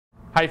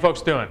How you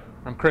folks doing?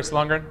 I'm Chris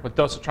Lundgren with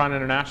Dosatron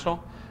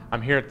International. I'm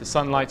here at the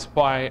Sunlight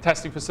Supply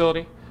testing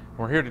facility.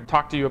 We're here to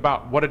talk to you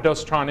about what a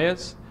Dosatron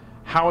is,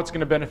 how it's going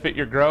to benefit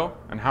your grow,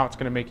 and how it's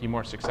going to make you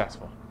more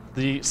successful.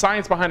 The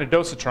science behind a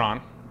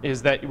Dosatron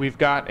is that we've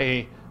got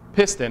a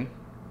piston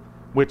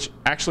which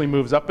actually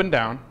moves up and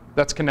down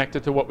that's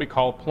connected to what we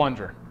call a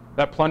plunger.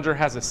 That plunger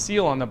has a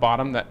seal on the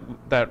bottom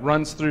that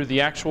runs through the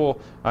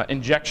actual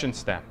injection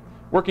stem.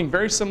 Working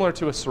very similar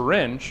to a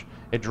syringe,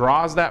 it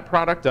draws that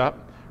product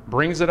up,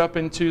 brings it up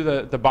into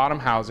the bottom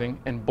housing,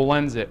 and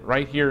blends it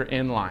right here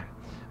in line.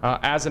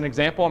 As an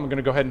example, I'm going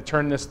to go ahead and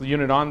turn this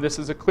unit on. This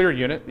is a clear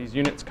unit. These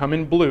units come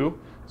in blue,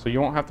 so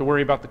you won't have to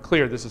worry about the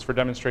clear. This is for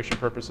demonstration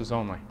purposes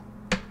only.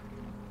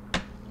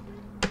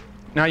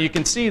 Now you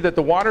can see that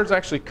the water is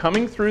actually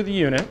coming through the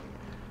unit,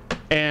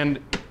 and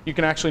you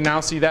can actually now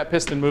see that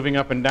piston moving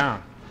up and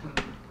down,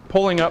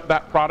 pulling up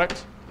that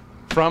product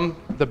from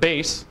the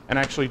base and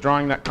actually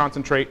drawing that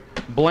concentrate,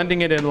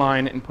 blending it in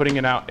line, and putting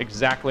it out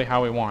exactly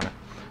how we want it.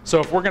 So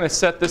if we're going to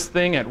set this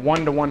thing at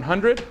 1 to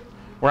 100,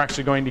 we're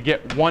actually going to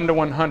get 1 to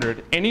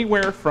 100,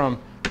 anywhere from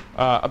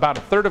about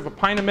 1/3 of a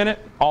pint a minute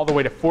all the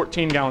way to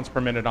 14 gallons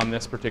per minute on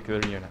this particular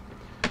unit.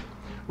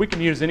 We can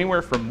use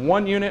anywhere from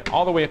 1 unit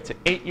all the way up to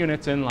 8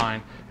 units in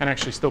line and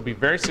actually still be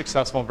very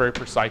successful and very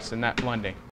precise in that blending.